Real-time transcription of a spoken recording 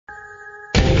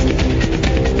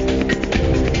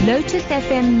Lotus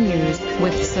FM News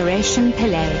with Sureshan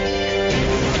Pillay.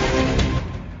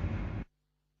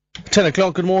 10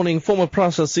 o'clock, good morning. Former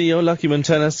PRASA CEO Lucky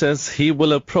Montana says he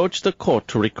will approach the court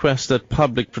to request that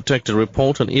Public Protector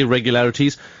report on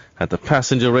irregularities at the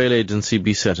passenger rail agency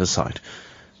be set aside.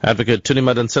 Advocate Tuli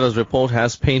Madansela's report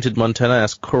has painted Montana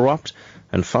as corrupt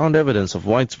and found evidence of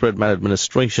widespread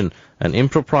maladministration and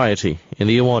impropriety in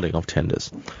the awarding of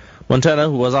tenders. Montana,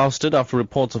 who was ousted after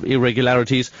reports of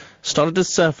irregularities started to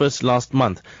surface last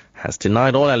month, has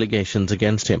denied all allegations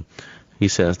against him. He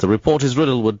says the report is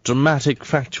riddled with dramatic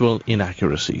factual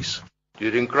inaccuracies.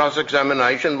 During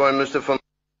cross-examination by Mr. Van...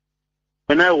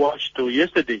 When I watched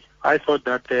yesterday, I thought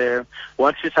that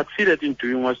what he succeeded in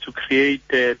doing was to create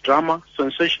drama,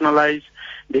 sensationalize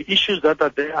the issues that are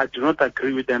there. I do not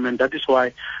agree with them, and that is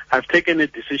why I've taken a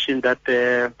decision that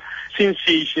since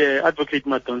Advocate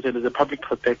Madonsela is a public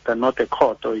protector, not a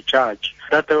court or a judge,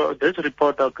 that this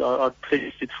report I'll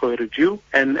place it for a review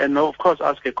and of course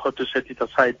ask a court to set it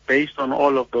aside based on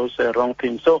all of those wrong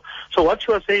things. So what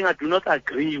you are saying, I do not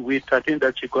agree with. I think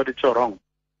that you got it so wrong.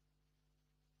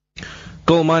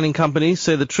 Gold mining companies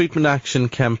say the Treatment Action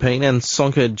Campaign and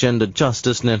Sonke Gender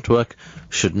Justice Network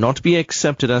should not be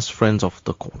accepted as friends of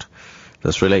the court.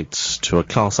 This relates to a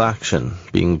class action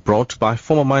being brought by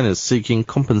former miners seeking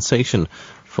compensation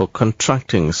for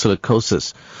contracting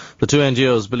silicosis. The two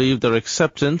NGOs believe their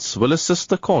acceptance will assist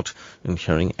the court in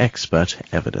hearing expert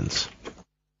evidence.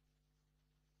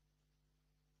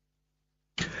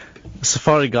 A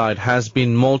safari guide has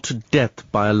been mauled to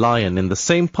death by a lion in the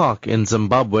same park in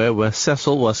Zimbabwe where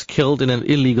Cecil was killed in an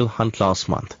illegal hunt last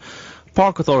month.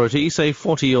 Park authorities say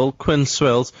 40-year-old Quinn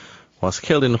Swells was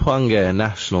killed in Hwange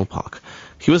National Park.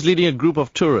 He was leading a group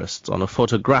of tourists on a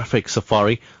photographic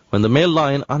safari when the male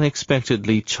lion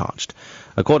unexpectedly charged.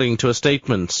 According to a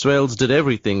statement, Swells did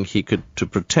everything he could to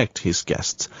protect his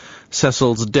guests.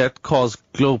 Cecil's death caused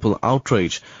global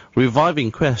outrage,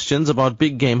 reviving questions about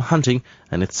big game hunting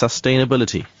and its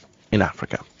sustainability in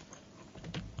Africa.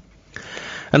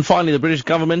 And finally, the British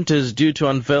government is due to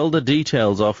unveil the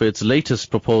details of its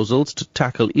latest proposals to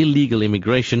tackle illegal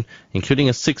immigration, including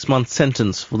a 6-month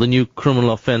sentence for the new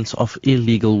criminal offence of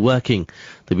illegal working.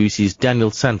 The BBC's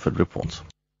Daniel Sanford reports.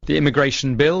 The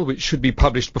immigration bill, which should be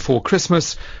published before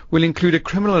Christmas, will include a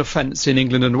criminal offence in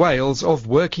England and Wales of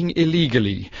working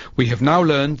illegally. We have now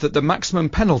learned that the maximum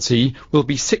penalty will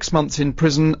be 6 months in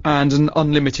prison and an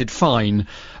unlimited fine,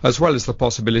 as well as the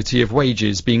possibility of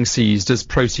wages being seized as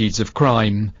proceeds of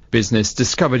crime. Business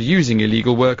discovered using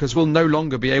illegal workers will no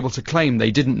longer be able to claim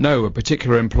they didn't know a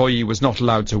particular employee was not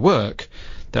allowed to work.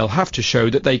 They'll have to show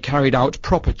that they carried out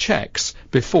proper checks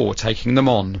before taking them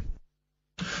on.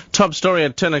 Top story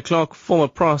at 10 o'clock. Former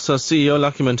PRASA CEO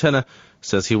Lucky Montana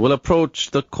says he will approach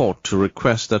the court to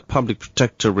request that Public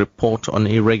Protector report on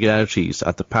irregularities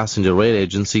at the passenger rail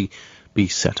agency be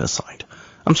set aside.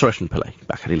 I'm Sureshan Pillay,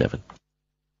 back at 11.